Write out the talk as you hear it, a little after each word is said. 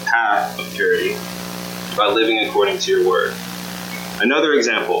path of purity by living according to your word. Another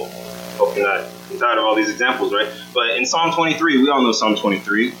example, hope you're not tired of all these examples, right? But in Psalm 23, we all know Psalm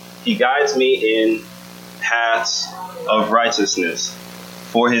 23, he guides me in paths of righteousness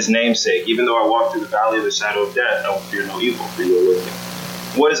for his name's sake. Even though I walk through the valley of the shadow of death, I will fear no evil, for you are with me.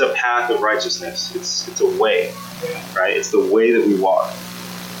 What is a path of righteousness? It's a way, right? It's the way that we walk.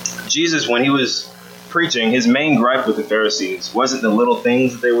 Jesus, when he was preaching, his main gripe with the Pharisees wasn't the little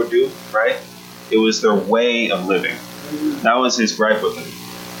things that they would do, right? It was their way of living. That was his gripe with them.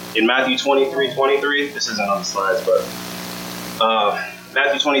 In Matthew 23:23, this isn't on the slides, but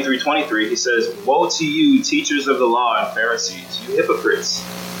Matthew 23:23, he says, "Woe to you, teachers of the law and Pharisees, you hypocrites!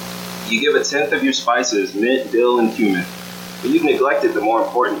 You give a tenth of your spices, mint, dill, and cumin, but you've neglected the more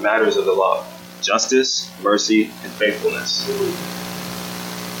important matters of the law, justice, mercy, and faithfulness."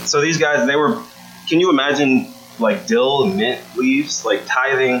 So these guys, can you imagine like dill and mint leaves, like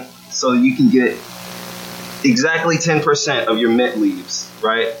tithing so that you can get exactly 10% of your mint leaves,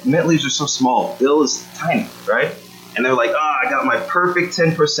 right? Mint leaves are so small. Dill is tiny, right? And they're like, I got my perfect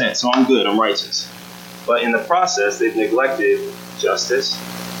 10%, so I'm good, I'm righteous. But in the process, they've neglected justice,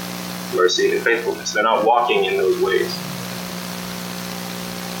 mercy, and faithfulness. They're not walking in those ways.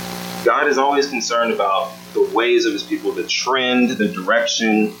 God is always concerned about the ways of his people, the trend, the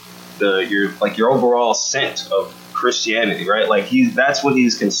direction, your overall scent of Christianity, right? Like that's what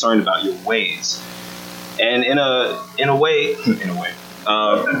he's concerned about, your ways. And in a way.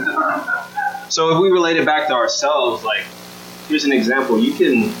 So if we relate it back to ourselves, like here's an example: you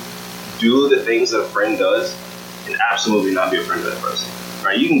can do the things that a friend does and absolutely not be a friend of that person,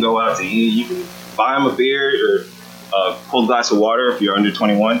 right? You can go out to eat, you can buy them a beer or a cold glass of water if you're under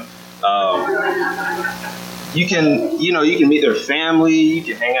 21. You can meet their family, you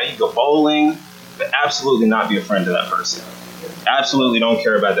can hang out, you can go bowling, but absolutely not be a friend to that person. Absolutely don't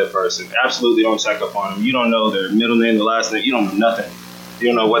care about that person. Absolutely don't check up on them. You don't know their middle name, their last name. You don't know nothing. You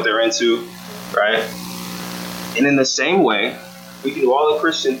don't know what they're into, right? And in the same way, we can do all the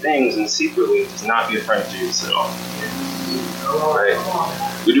Christian things and secretly just not be a friend of Jesus at all. Right?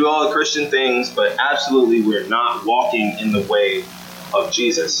 We do all the Christian things, but absolutely we're not walking in the way of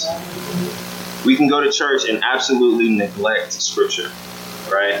Jesus. We can go to church and absolutely neglect scripture,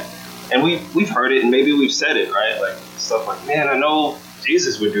 right? And we've heard it and maybe we've said it, right? Like stuff like, man, I know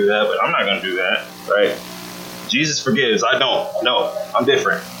Jesus would do that, but I'm not going to do that, right? Jesus forgives. I don't. No, I'm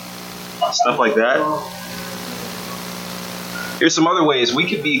different. Stuff like that. Here's some other ways you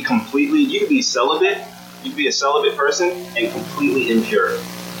could be celibate. You could be a celibate person and completely impure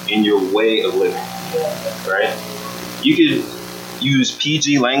in your way of living, right? You could use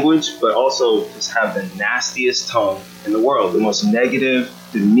PG language, but also just have the nastiest tongue in the world, the most negative,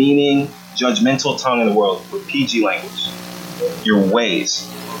 demeaning, judgmental tongue in the world with PG language. Your ways.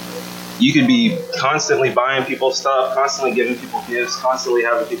 You could be constantly buying people stuff, constantly giving people gifts, constantly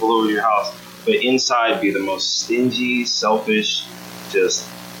having people over to your house, but inside be the most stingy, selfish, just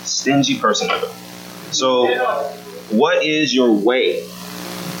stingy person ever. So what is your way?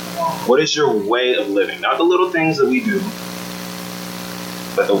 What is your way of living? Not the little things that we do,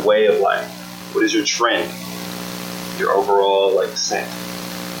 but the way of life. What is your trend? Your overall sin.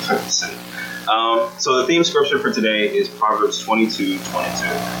 Sin. So the theme scripture for today is Proverbs 22:22.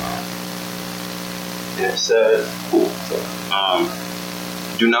 And it says,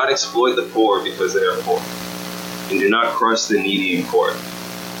 do not exploit the poor because they are poor, and do not crush the needy in court,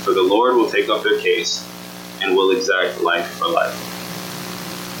 for the Lord will take up their case and will exact life for life.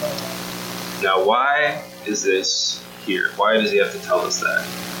 Now, why is this here? Why does he have to tell us that?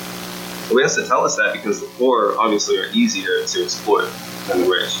 Well, he has to tell us that because the poor obviously are easier to exploit than the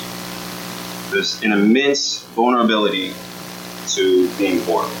rich. There's an immense vulnerability to being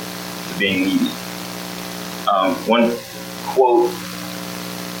poor, to being needy. One quote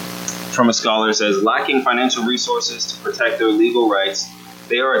from a scholar says, lacking financial resources to protect their legal rights,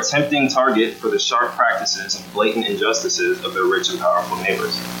 they are a tempting target for the sharp practices and blatant injustices of their rich and powerful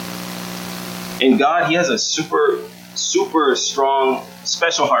neighbors. And God, he has a super, super strong,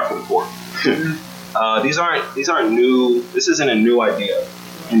 special heart for the poor. These aren't new. This isn't a new idea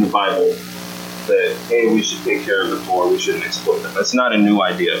in the Bible that, hey, we should take care of the poor. We shouldn't exploit them. That's not a new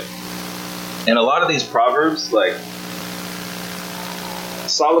idea. And a lot of these proverbs, like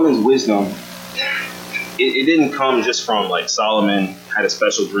Solomon's wisdom, it didn't come just from like Solomon had a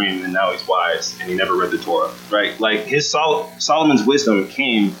special dream and now he's wise and he never read the Torah, right? Like Solomon's wisdom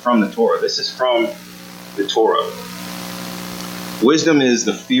came from the Torah. This is from the Torah. Wisdom is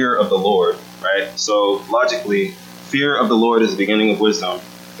the fear of the Lord, right? So logically, fear of the Lord is the beginning of wisdom.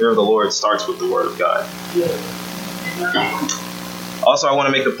 Fear of the Lord starts with the word of God. Also, I want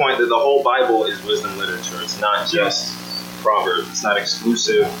to make the point that the whole Bible is wisdom literature. It's not just Proverbs. It's not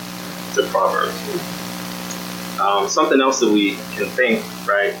exclusive to Proverbs. Something else that we can think,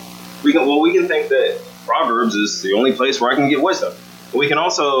 right? We can think that Proverbs is the only place where I can get wisdom. But we can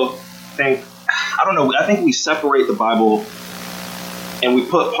also think, I don't know, I think we separate the Bible and we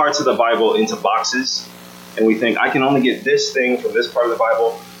put parts of the Bible into boxes. And we think, I can only get this thing from this part of the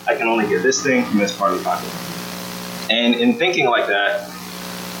Bible. I can only get this thing from this part of the Bible. And in thinking like that,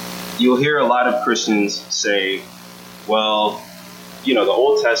 you'll hear a lot of Christians say, well, the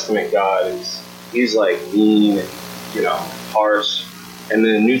Old Testament God he's like mean and, harsh. And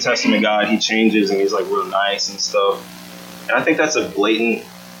the New Testament God, he changes and he's like real nice and stuff. And I think that's a blatant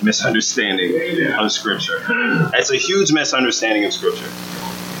misunderstanding of Scripture. It's a huge misunderstanding of Scripture.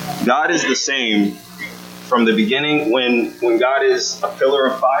 God is the same from the beginning when God is a pillar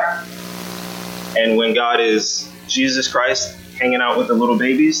of fire and when God is Jesus Christ hanging out with the little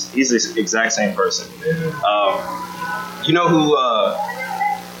babies. He's the exact same person. You know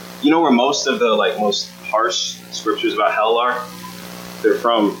where most of the most harsh scriptures about hell are? They're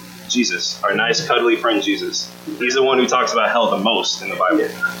from Jesus, our nice cuddly friend Jesus. He's the one who talks about hell the most in the Bible.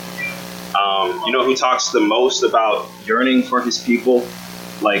 You know who talks the most about yearning for his people,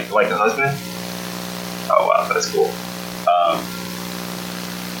 like a husband? Oh wow, that's cool.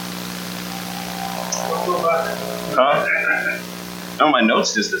 Oh, my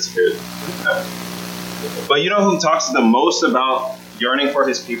notes just disappeared. But you know who talks the most about yearning for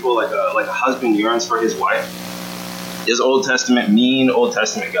his people, like a husband yearns for his wife? Is Old Testament, mean Old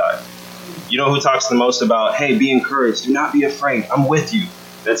Testament God. You know who talks the most about, hey, be encouraged, do not be afraid, I'm with you.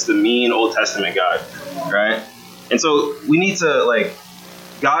 That's the mean Old Testament God, right? And so we need to,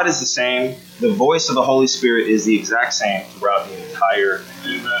 God is the same. The voice of the Holy Spirit is the exact same throughout the entire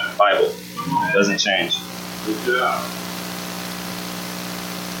Bible. It doesn't change. Good job.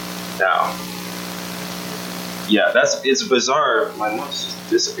 Now, yeah, it's bizarre. My notes just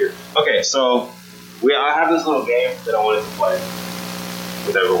disappeared. Okay, so I have this little game that I wanted to play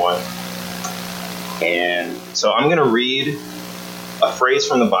with everyone. And so I'm going to read a phrase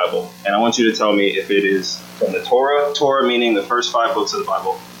from the Bible, and I want you to tell me if it is from the Torah. Torah meaning the first 5 books of the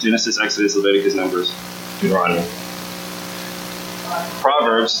Bible: Genesis, Exodus, Leviticus, Numbers, Deuteronomy.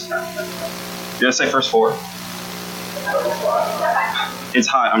 Proverbs. Did I say first 4? It's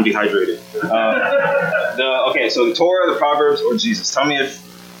hot. I'm dehydrated. Okay, so the Torah, the Proverbs, or Jesus. Tell me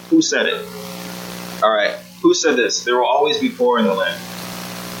who said it. All right. Who said this? There will always be poor in the land.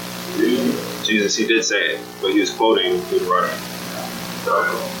 Jesus, he did say it, but he was quoting Deuteronomy.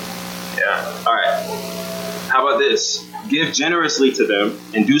 Yeah. All right. How about this? Give generously to them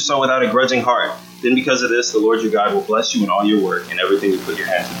and do so without a grudging heart. Then because of this, the Lord your God will bless you in all your work and everything you put your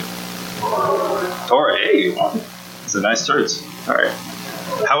hand to do. Torah, hey, it's a nice church. All right.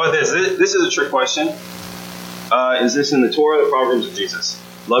 How about this? This is a trick question. Is this in the Torah, the Proverbs, or Jesus?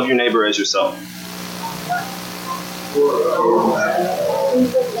 Love your neighbor as yourself.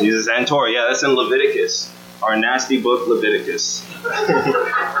 Jesus and Torah. Yeah, that's in Leviticus. Our nasty book, Leviticus.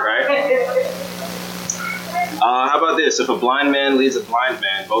 Right? How about this? If a blind man leads a blind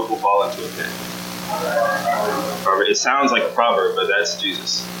man, both will fall into a pit. It sounds like a proverb, but that's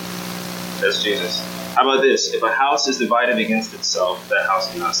Jesus. That's Jesus. How about this? If a house is divided against itself, that house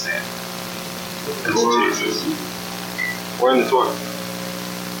cannot stand. That's Jesus. We're in the Torah.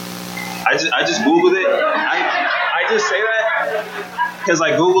 I just Googled it. I just say that because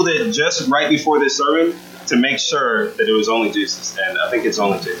I Googled it just right before this sermon to make sure that it was only Jesus. And I think it's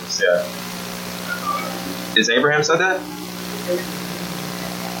only Jesus, yeah. Is Abraham said that?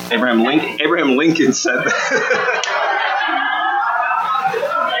 Abraham Lincoln said that.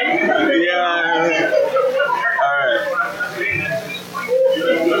 Yeah. All right.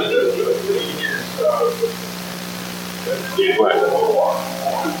 What?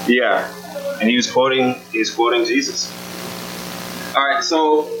 Yeah. And he's quoting Jesus. All right,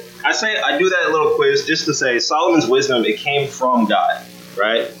 so I do that little quiz just to say Solomon's wisdom, it came from God,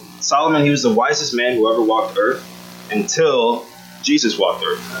 right? Solomon, he was the wisest man who ever walked earth until Jesus walked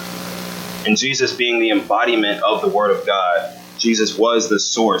earth. And Jesus being the embodiment of the Word of God, Jesus was the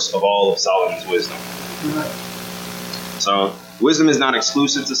source of all of Solomon's wisdom. So wisdom is not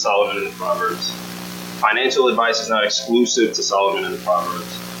exclusive to Solomon in the Proverbs. Financial advice is not exclusive to Solomon in the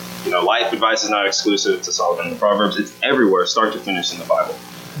Proverbs. Life advice is not exclusive to Solomon in the Proverbs. It's everywhere, start to finish in the Bible.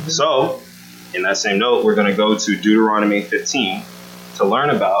 So, in that same note, we're going to go to Deuteronomy 15 to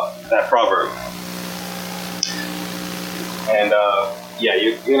learn about that proverb. And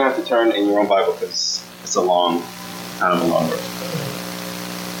you're going to have to turn in your own Bible because it's a long word.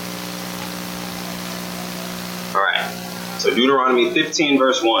 All right. So Deuteronomy 15,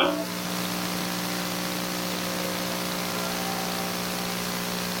 verse 1.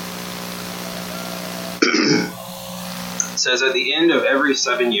 It says, at the end of every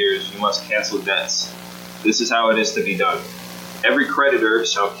 7 years, you must cancel debts. This is how it is to be done. Every creditor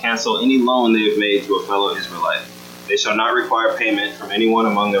shall cancel any loan they have made to a fellow Israelite. They shall not require payment from anyone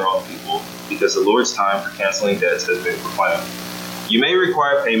among their own people, because the Lord's time for canceling debts has been proclaimed. You may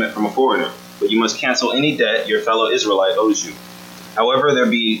require payment from a foreigner, but you must cancel any debt your fellow Israelite owes you. However, there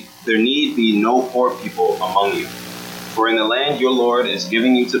need be no poor people among you. For in the land your Lord is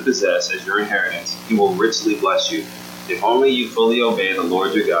giving you to possess as your inheritance, he will richly bless you, if only you fully obey the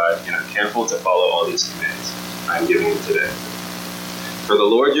Lord your God and are careful to follow all these commands I am giving you today. For the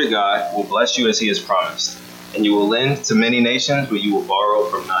Lord your God will bless you as he has promised, and you will lend to many nations, but you will borrow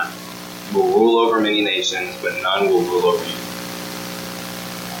from none. You will rule over many nations, but none will rule over you.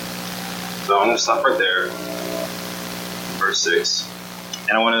 So I'm going to stop right there, verse 6.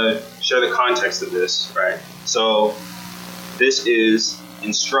 And I want to share the context of this, right? So this is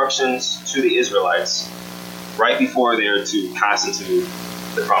instructions to the Israelites right before they are to pass into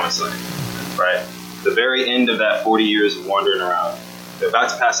the promised land, right? The very end of that 40 years of wandering around. They're about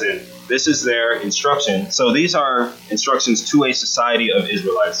to pass in. This is their instruction. So these are instructions to a society of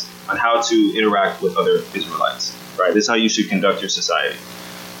Israelites on how to interact with other Israelites, right? This is how you should conduct your society.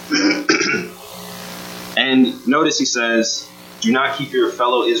 And notice he says, do not keep your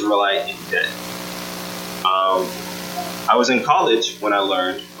fellow Israelite in debt. I was in college when I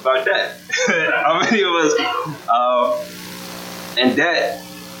learned about debt. How many of us? And debt,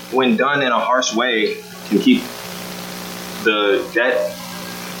 when done in a harsh way, can keep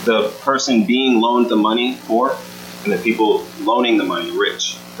the person being loaned the money poor, and the people loaning the money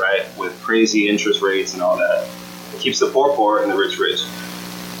rich, right? With crazy interest rates and all that. It keeps the poor and the rich rich.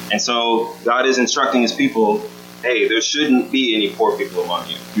 And so God is instructing his people, hey, there shouldn't be any poor people among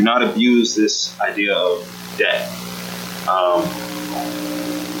you. Do not abuse this idea of debt.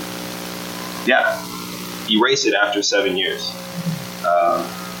 Erase it after 7 years.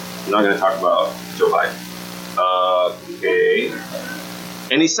 I'm not going to talk about Joe Biden. Okay.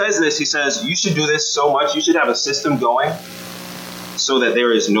 And he says this, he says, you should do this so much, you should have a system going so that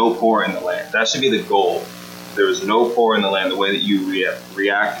there is no poor in the land. That should be the goal. There is no poor in the land, the way that you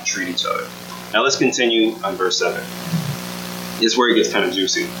react and treat each other. Now let's continue on verse 7. This is where it gets kind of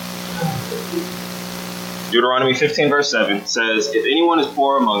juicy. Deuteronomy 15 verse 7 says, if anyone is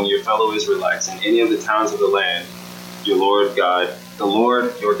poor among your fellow Israelites in any of the towns of the land the Lord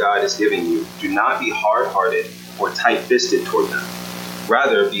your God is giving you, do not be hard-hearted or tight-fisted toward them.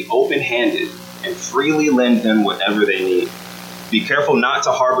 Rather, be open-handed and freely lend them whatever they need. Be careful not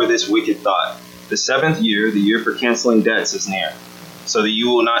to harbor this wicked thought. The 7th year, the year for canceling debts, is near, so that you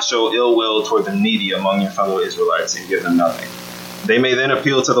will not show ill will toward the needy among your fellow Israelites and give them nothing. They may then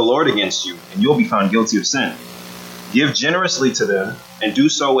appeal to the Lord against you, and you'll be found guilty of sin. Give generously to them, and do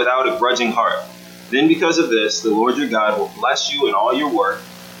so without a grudging heart. Then because of this, the Lord your God will bless you in all your work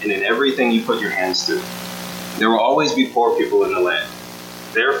and in everything you put your hands to. There will always be poor people in the land.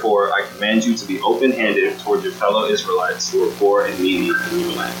 Therefore, I command you to be open-handed toward your fellow Israelites who are poor and needy in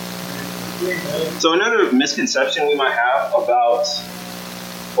your land. So another misconception we might have about,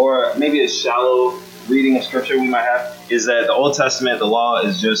 or maybe a shallow reading of scripture we might have, is that the Old Testament, the law,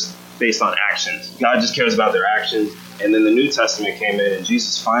 is just based on actions. God just cares about their actions. And then the New Testament came in and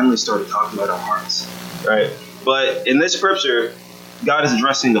Jesus finally started talking about our hearts, right? But in this scripture, God is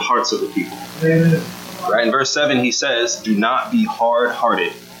addressing the hearts of the people. Amen. Right? In verse 7, he says, do not be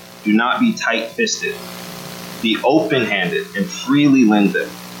hard-hearted. Do not be tight-fisted. Be open-handed and freely lend them.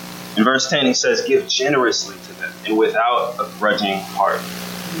 In verse 10, he says, give generously to them and without a grudging heart.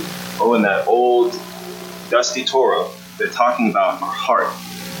 Oh, in that old dusty Torah, they're talking about our heart.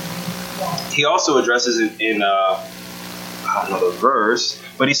 He also addresses it in I don't know the verse,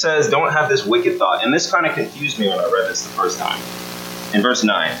 but he says, don't have this wicked thought. And this kind of confused me when I read this the first time. In verse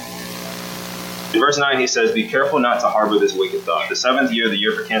 9. In verse 9, he says, be careful not to harbor this wicked thought. The 7th year, the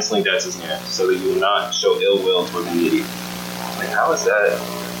year for canceling debts, is near, so that you will not show ill will toward the needy. Like, how is that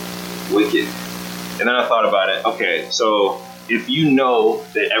wicked? And then I thought about it. Okay, so if you know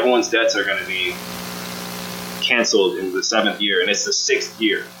that everyone's debts are going to be canceled in the 7th year, and it's the 6th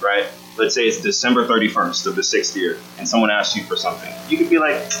year, right? Let's say it's December 31st of the 6th year, and someone asks you for something. You could be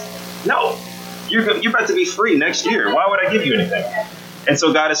like, no, you're about to be free next year. Why would I give you anything? And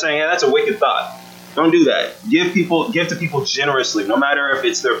so God is saying, yeah, that's a wicked thought. Don't do that. Give to people generously, no matter if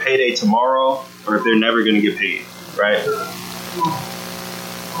it's their payday tomorrow or if they're never going to get paid, right?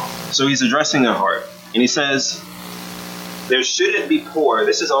 So he's addressing their heart. And he says, there shouldn't be poor.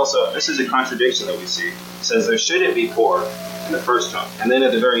 This is a contradiction that we see. It says there shouldn't be poor in the first chunk. And then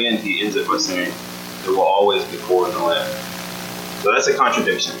at the very end, he ends it by saying, there will always be poor in the land. So that's a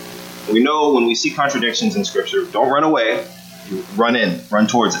contradiction. We know when we see contradictions in Scripture, don't run away. You run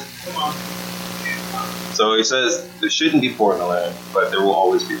towards it. Come on. So he says there shouldn't be poor in the land, but there will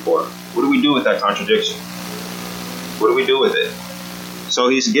always be poor. What do we do with that contradiction? What do we do with it? So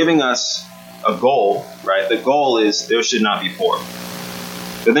he's giving us a goal, right? The goal is there should not be poor.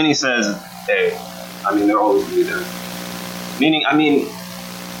 But then he says, hey, there will always be there. Meaning,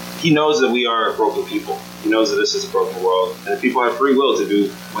 he knows that we are broken people. He knows that this is a broken world, and that people have free will to do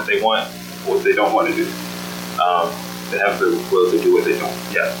what they want, or what they don't want to do. They have the will to do what they don't.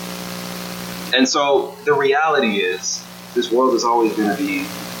 Yeah. And so the reality is, this world is always going to be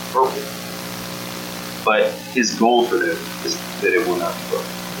broken. But his goal for them is that it will not be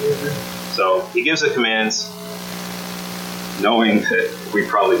broken. Mm-hmm. So he gives the commands, knowing that we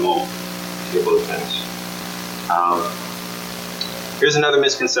probably won't be able to finish. Here's another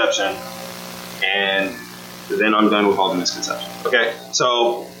misconception, and then I'm done with all the misconceptions. Okay,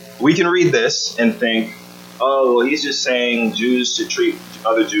 so we can read this and think, oh, well, he's just saying Jews should treat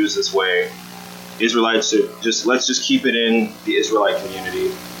other Jews this way. Israelites should let's just keep it in the Israelite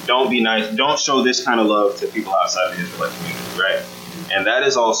community. Don't be nice. Don't show this kind of love to people outside of the Israelite community, right? And that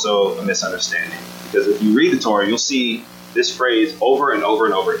is also a misunderstanding. Because if you read the Torah, you'll see this phrase over and over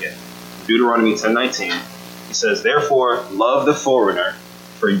and over again. Deuteronomy 10:19, he says, therefore, love the foreigner,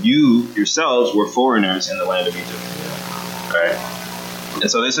 for you yourselves were foreigners in the land of Egypt. Right? And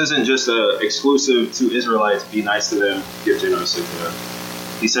so this isn't just exclusive to Israelites, be nice to them, give generously to them.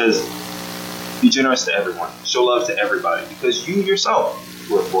 He says, be generous to everyone. Show love to everybody, because you yourself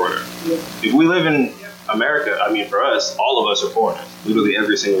were a foreigner. Yeah. If we live in America, for us, all of us are foreigners. Literally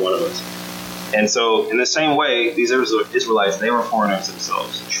every single one of us. And so, in the same way, these Israelites, they were foreigners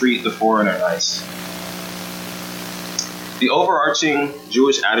themselves. Treat the foreigner nice. The overarching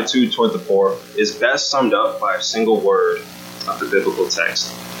Jewish attitude toward the poor is best summed up by a single word of the biblical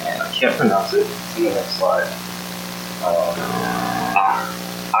text. And I can't pronounce it. It's in the next slide.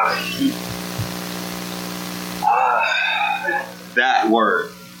 That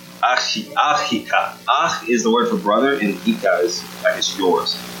word. Achika. Ach is the word for brother, and Ika is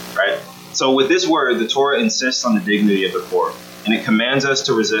yours. Right? So with this word, the Torah insists on the dignity of the poor, and it commands us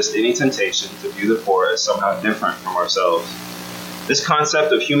to resist any temptation to view the poor as somehow different from ourselves. This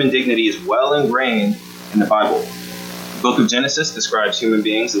concept of human dignity is well ingrained in the Bible. The book of Genesis describes human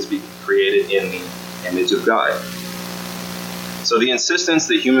beings as being created in the image of God. So the insistence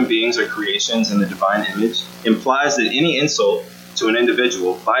that human beings are creations in the divine image implies that any insult to an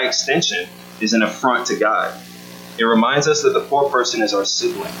individual, by extension, is an affront to God. It reminds us that the poor person is our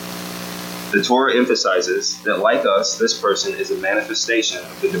sibling. The Torah emphasizes that, like us, this person is a manifestation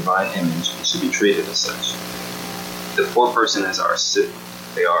of the divine image and should be treated as such. The poor person is our sibling.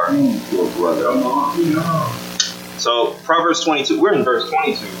 They are your brother. So Proverbs 22, we're in verse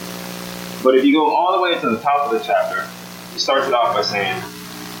 22. But if you go all the way to the top of the chapter, he starts it off by saying,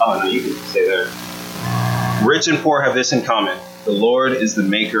 oh no, you can stay there. Rich and poor have this in common. The Lord is the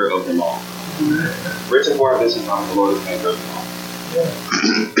maker of them all. Rich and poor have this in common. The Lord is the maker of them all.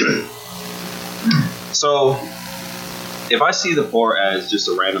 So, if I see the poor as just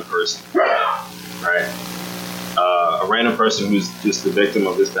a random person, right? A random person who's just the victim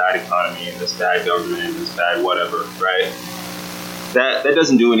of this bad economy and this bad government and this bad whatever, right? That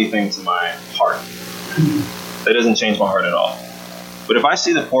doesn't do anything to my heart. That doesn't change my heart at all. But if I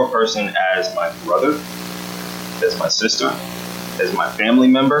see the poor person as my brother, as my sister, as my family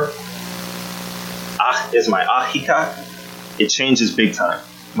member, as my ahika, it changes big time.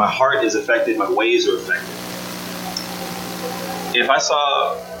 My heart is affected, my ways are affected. If I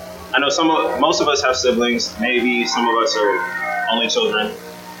know most of us have siblings, maybe some of us are only children,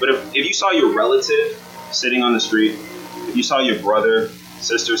 but if you saw your relative sitting on the street, if you saw your brother,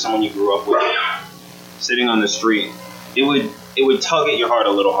 sister, someone you grew up with, sitting on the street, it would tug at your heart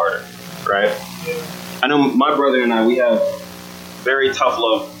a little harder, right? I know my brother and I, we have very tough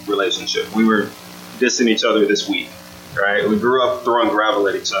love relationship. We were dissing each other this week, right? We grew up throwing gravel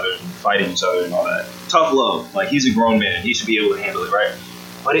at each other, fighting each other and all that. Tough love. Like, he's a grown man. He should be able to handle it, right?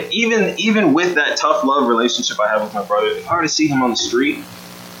 But even with that tough love relationship I have with my brother, if I were to see him on the street,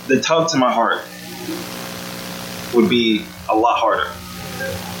 the tug to my heart would be a lot harder.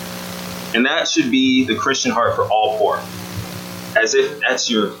 And that should be the Christian heart for all poor. As if that's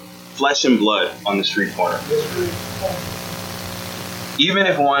your flesh and blood on the street corner. Even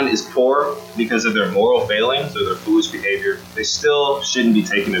if one is poor because of their moral failings or their foolish behavior, they still shouldn't be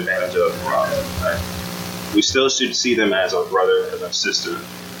taken advantage of and robbed, right? We still should see them as our brother, as our sister,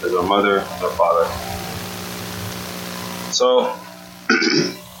 as our mother, as our father. So,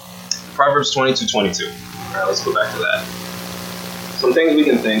 Proverbs 22:22. All right, let's go back to that. Some things we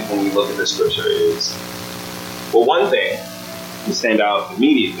can think when we look at this scripture is, well, one thing can stand out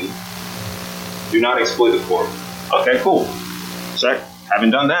immediately. Do not exploit the poor. Okay, cool. Check.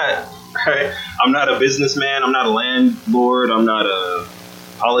 Haven't done that. Right? I'm not a businessman. I'm not a landlord. I'm not a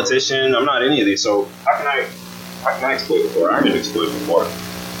politician. I'm not any of these. So how can I exploit the poor? I'm going to exploit the poor.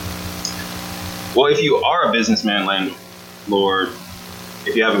 Well, if you are a businessman, landlord,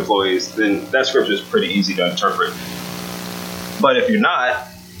 if you have employees, then that scripture is pretty easy to interpret. But if you're not,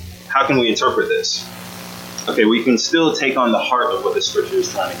 how can we interpret this? Okay, we can still take on the heart of what the scripture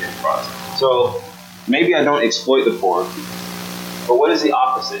is trying to get across. So maybe I don't exploit the poor, but what is the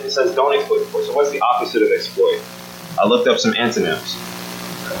opposite? It says don't exploit the poor. So what's the opposite of exploit? I looked up some antonyms.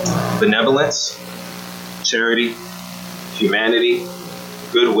 Benevolence, charity, humanity,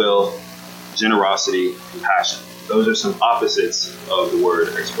 goodwill, generosity, compassion. Those are some opposites of the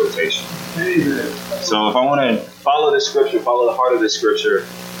word exploitation. So if I want to follow this scripture, follow the heart of this scripture,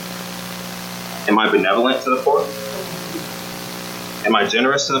 am I benevolent to the poor? Am I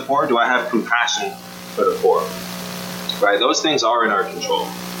generous to the poor? Do I have compassion for the poor? Right? Those things are in our control.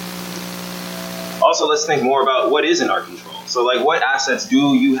 Also, let's think more about what is in our control. So, like, what assets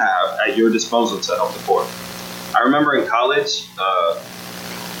do you have at your disposal to help the poor? I remember in college,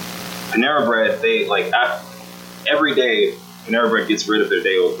 Panera Bread, every day, Panera Bread gets rid of their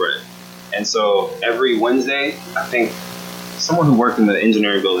day-old bread. And so every Wednesday, I think someone who worked in the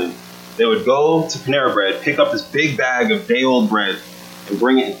engineering building, they would go to Panera Bread, pick up this big bag of day-old bread, and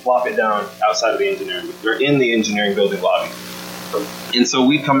bring it and flop it down outside of the engineering. They're in the engineering building lobby. And so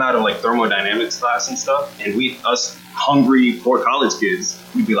we'd come out of like thermodynamics class and stuff, and us hungry poor college kids,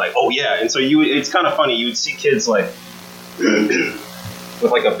 we'd be like, oh yeah. And so it's kind of funny. You would see kids like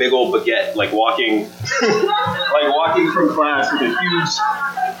with like a big old baguette, like walking from class with a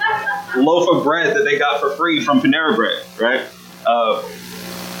huge loaf of bread that they got for free from Panera Bread, right?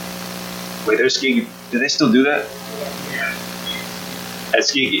 Wait, there's Skiggy. Do they still do that? At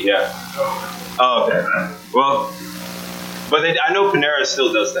Skiggy, yeah. Oh, okay. Well, but I know Panera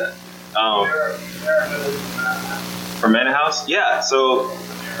still does that. For Manor House? Yeah, so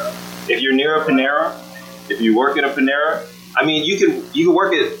if you're near a Panera, if you work at a Panera, I mean, you can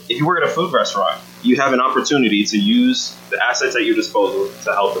work if you work at a food restaurant, you have an opportunity to use the assets at your disposal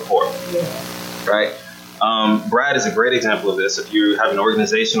to help the poor, right? Brad is a great example of this. If you have an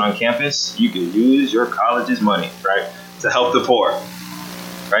organization on campus, you can use your college's money, right, to help the poor,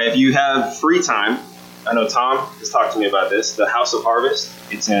 right? If you have free time, I know Tom has talked to me about this, the House of Harvest,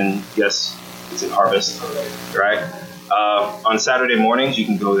 it's in Harvest, right? On Saturday mornings, you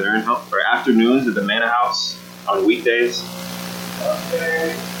can go there and help, or afternoons at the Manor House on weekdays.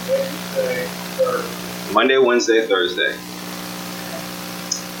 Monday, Wednesday, Thursday.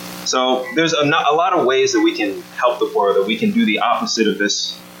 So there's a lot of ways that we can help the poor, that we can do the opposite of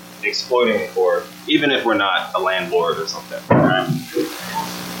this exploiting the poor, even if we're not a landlord or something. Right?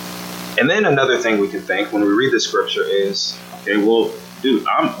 And then another thing we can think when we read the scripture is, okay, well, dude,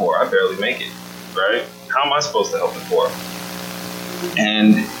 I'm poor. I barely make it, right? How am I supposed to help the poor?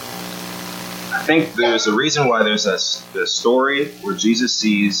 And I think there's a reason why there's the story where Jesus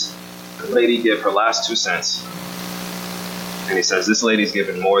sees the lady give her last 2 cents. And he says, this lady's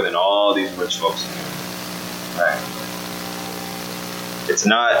given more than all these rich folks. Right? It's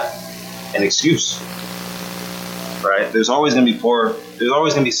not an excuse. Right? There's always going to be poor. There's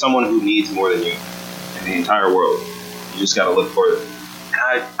always going to be someone who needs more than you in the entire world. You just got to look for it.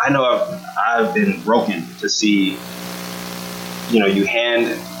 And I know I've been broken to see, you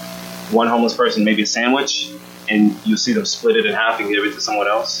hand one homeless person maybe a sandwich, and you see them split it in half and give it to someone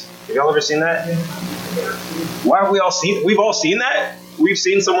else. Have y'all ever seen that? Why have we all seen? We've all seen that. We've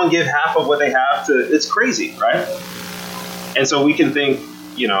seen someone give half of what they have to. It's crazy, right? And so we can think,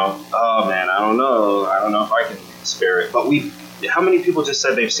 oh man, I don't know if I can spare it. But how many people just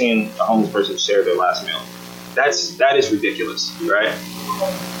said they've seen a homeless person share their last meal? That is ridiculous, right?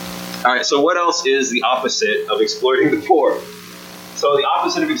 All right. So what else is the opposite of exploiting the poor? So the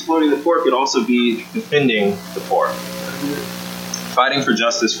opposite of exploiting the poor could also be defending the poor. Fighting for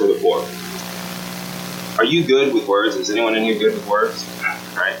justice for the poor. Are you good with words? Is anyone in here good with words?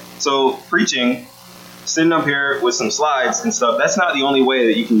 Right. So preaching, sitting up here with some slides and stuff, that's not the only way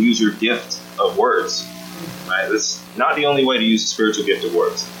that you can use your gift of words. Right? That's not the only way to use the spiritual gift of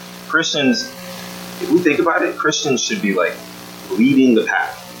words. Christians, if we think about it, Christians should be like leading the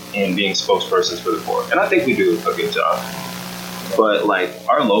pack in being spokespersons for the poor. And I think we do a good job. But like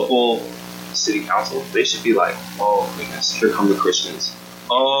our local city council, they should be like, oh goodness, here come the Christians.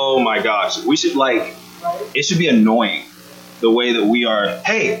 Oh my gosh. We should it should be annoying the way that we are,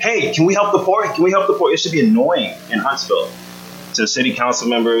 hey, can we help the poor? Can we help the poor? It should be annoying in Huntsville to city council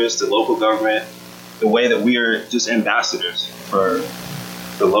members, to local government, the way that we are just ambassadors for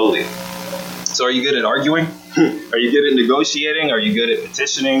the lowly. So are you good at arguing? Are you good at negotiating? Are you good at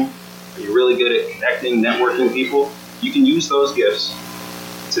petitioning? Are you really good at connecting, networking people? You can use those gifts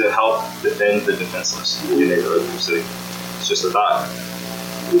to help defend the defenseless in your neighborhood, your city. It's just a thought.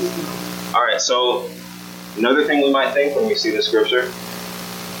 All right, so another thing we might think when we see the scripture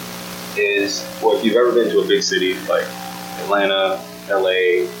is, well, if you've ever been to a big city like Atlanta,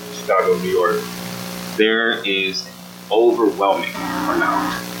 LA, Chicago, New York, there is overwhelming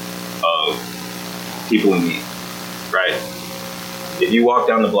amount of people in need, right? If you walk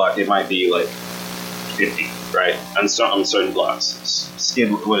down the block, it might be like 50, right? On certain blocks.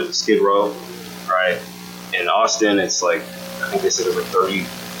 Skid Row, right? In Austin, it's like, I think they said it was like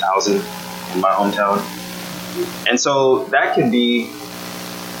 30,000 in my hometown. And so that can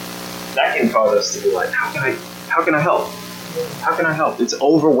cause us to be like, how can I help? How can I help? It's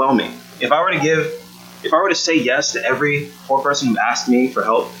overwhelming. If I were to say yes to every poor person who asked me for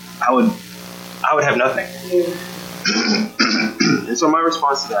help, I would have nothing. And so my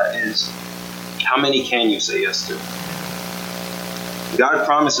response to that is, how many can you say yes to? God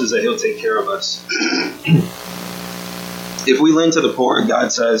promises that he'll take care of us. If we lend to the poor,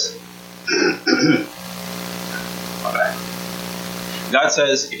 God says, God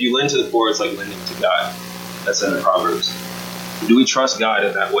says, if you lend to the poor, it's like lending to God. That's in the Proverbs. Do we trust God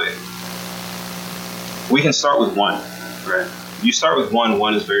in that way? We can start with one, right? You start with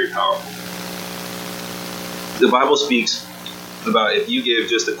one is very powerful. The Bible speaks about if you give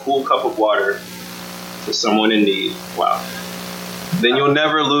just a cool cup of water to someone in need, wow, then you'll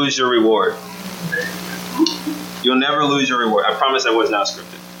never lose your reward. You'll never lose your reward. I promise that was not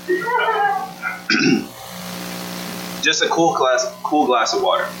scripted. Just a cool glass of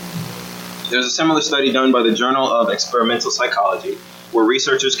water. There's a similar study done by the Journal of Experimental Psychology, where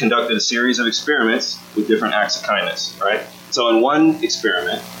researchers conducted a series of experiments with different acts of kindness, right? So in one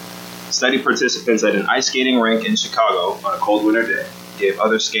experiment, study participants at an ice skating rink in Chicago on a cold winter day gave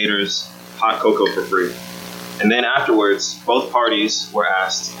other skaters hot cocoa for free. And then afterwards, both parties were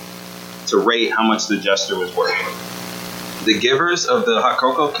asked to rate how much the gesture was worth. The givers of the hot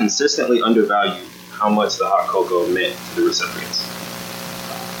cocoa consistently undervalued how much the hot cocoa meant to the recipients.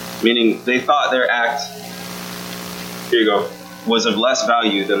 Meaning they thought their act, here you go, was of less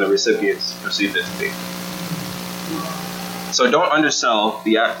value than the recipients perceived it to be. So don't undersell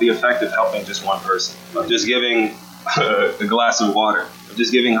the effect of helping just one person, of just giving a glass of water, of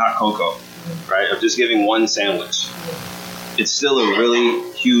just giving hot cocoa, right? Of just giving one sandwich. It's still a really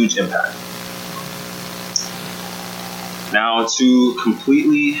huge impact. Now, to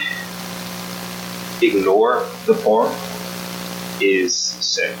completely ignore the poor is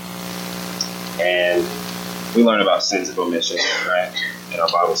sin. And we learn about sins of omission, right, in our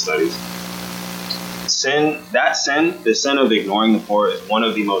Bible studies. The sin of ignoring the poor is one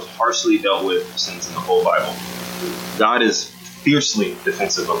of the most harshly dealt with sins in the whole Bible. God is fiercely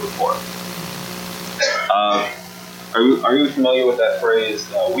defensive of the poor. Are you familiar with that phrase,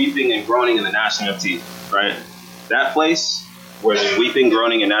 weeping and groaning in the gnashing of teeth, right? That place where the weeping,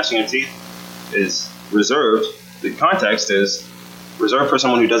 groaning, and gnashing of teeth is reserved, the context is reserved for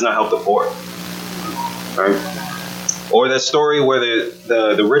someone who does not help the poor, right? Or that story where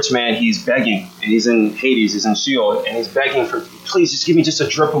the rich man, he's begging, and he's in Hades, he's in Sheol, and he's begging for, please just give me just a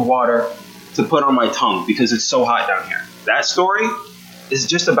drip of water to put on my tongue because it's so hot down here. That story is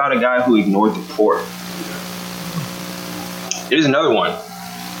just about a guy who ignored the poor. Here's another one.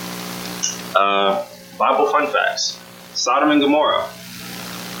 Bible fun facts. Sodom and Gomorrah.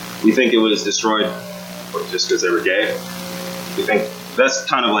 We think it was destroyed just because they were gay. We think that's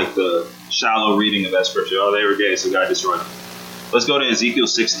kind of like the shallow reading of that scripture. Oh, they were gay, so God destroyed them. Let's go to Ezekiel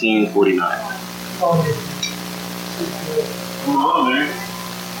 16:49. Come on, man.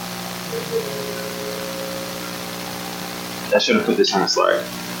 I should have put this on the slide.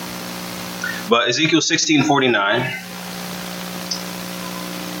 But Ezekiel 16:49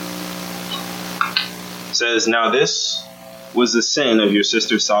 says, "Now this was the sin of your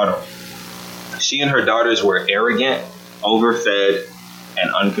sister Sodom. She and her daughters were arrogant, overfed, and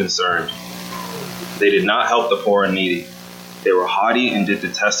unconcerned. They did not help the poor and needy. They were haughty and did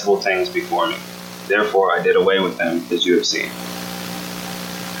detestable things before me. Therefore I did away with them, as you have seen."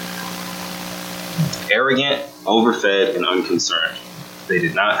 Arrogant, overfed, and unconcerned. They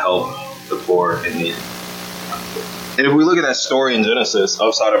did not help the poor and needy. And if we look at that story in Genesis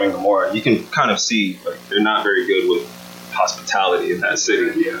of Sodom and Gomorrah, you can kind of see like they're not very good with hospitality in that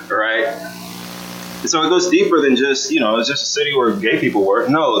city, right? And so it goes deeper than just, it's just a city where gay people were.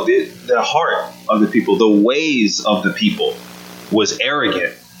 No, the heart of the people, the ways of the people was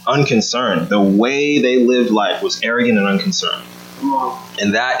arrogant, unconcerned. The way they lived life was arrogant and unconcerned.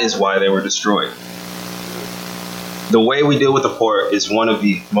 And that is why they were destroyed. The way we deal with the poor is one of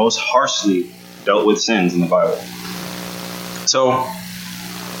the most harshly dealt with sins in the Bible. So,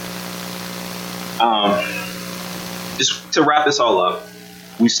 just to wrap this all up,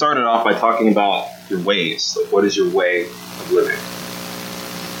 we started off by talking about your ways. Like, what is your way of living?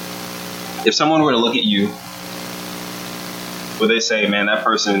 If someone were to look at you, would they say, man, that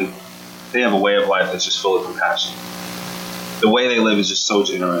person, they have a way of life that's just full of compassion. The way they live is just so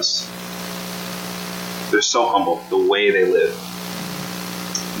generous. They're so humble, the way they live.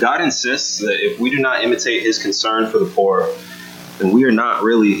 God insists that if we do not imitate his concern for the poor, then we are not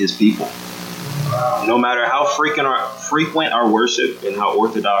really his people. No matter how frequent our worship and how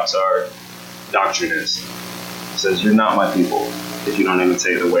orthodox our doctrine is, it says, you're not my people if you don't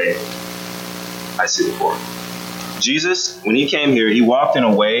imitate the way I see the poor. Jesus, when he came here, he walked in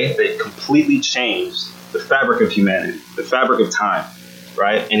a way that completely changed the fabric of humanity, the fabric of time,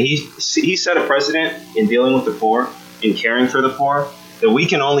 right? And he set a precedent in dealing with the poor, in caring for the poor, that we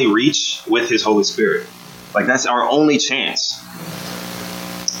can only reach with his Holy Spirit. Like, that's our only chance.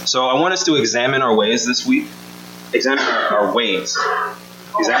 So I want us to examine our ways this week. Examine our ways.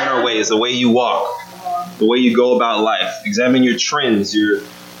 Examine our ways, the way you walk, the way you go about life. Examine your trends, your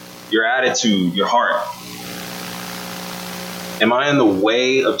attitude, your heart. Am I in the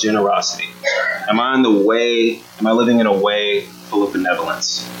way of generosity? Am I living in a way full of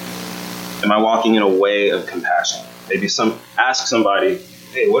benevolence? Am I walking in a way of compassion? Maybe ask somebody,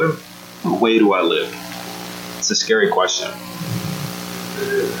 hey, what way do I live? It's a scary question.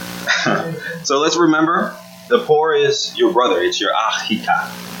 So let's remember, the poor is your brother. It's your achika.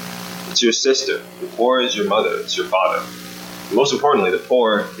 It's your sister. The poor is your mother. It's your father. And most importantly, the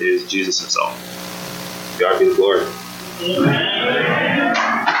poor is Jesus himself. God be the glory. Amen.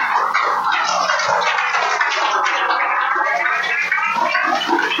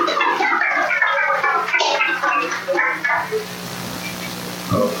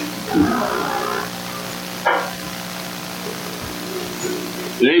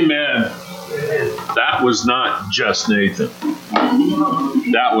 Amen. That was not just Nathan.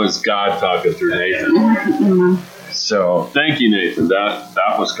 That was God talking through Nathan. So thank you, Nathan.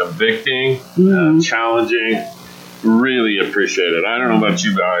 That was convicting, challenging. Really appreciate it. I don't know about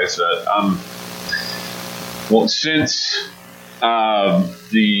you guys, but since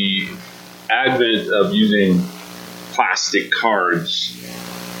the advent of using plastic cards,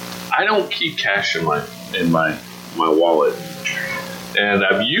 I don't keep cash in my wallet. And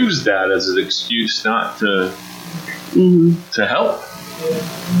I've used that as an excuse not to help.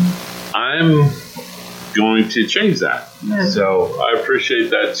 I'm going to change that. Yeah. So I appreciate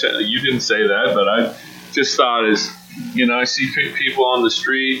that. You didn't say that, but I just thought I see people on the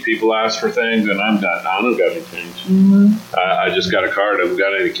street, people ask for things, and I don't got any change. Mm-hmm. I just got a card. I haven't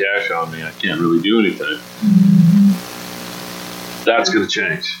got any cash on me. I can't really do anything. Mm-hmm. That's going to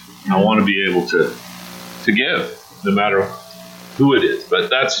change. I want to be able to give, no matter who it is, but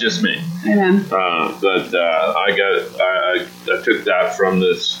that's just me. Amen. I took that from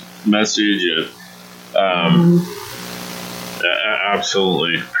this message, and I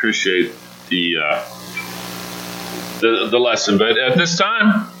absolutely appreciate the lesson. But at this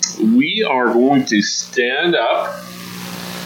time, we are going to stand up